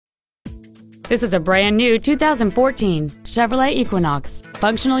This is a brand new 2014 Chevrolet Equinox,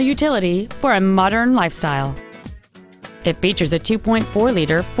 functional utility for a modern lifestyle. It features a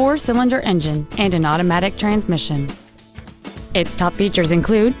 2.4-liter four-cylinder engine and an automatic transmission. Its top features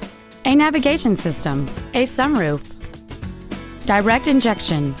include a navigation system, a sunroof, direct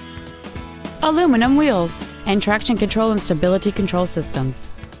injection, aluminum wheels, and traction control and stability control systems.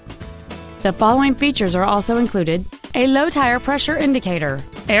 The following features are also included: a low tire pressure indicator,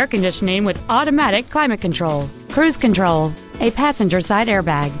 air conditioning with automatic climate control, cruise control, a passenger side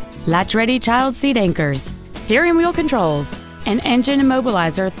airbag, latch-ready child seat anchors, steering wheel controls, an engine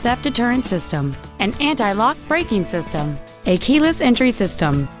immobilizer theft deterrent system, an anti-lock braking system, a keyless entry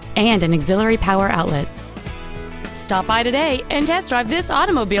system, and an auxiliary power outlet. Stop by today and test drive this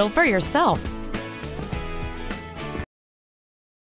automobile for yourself.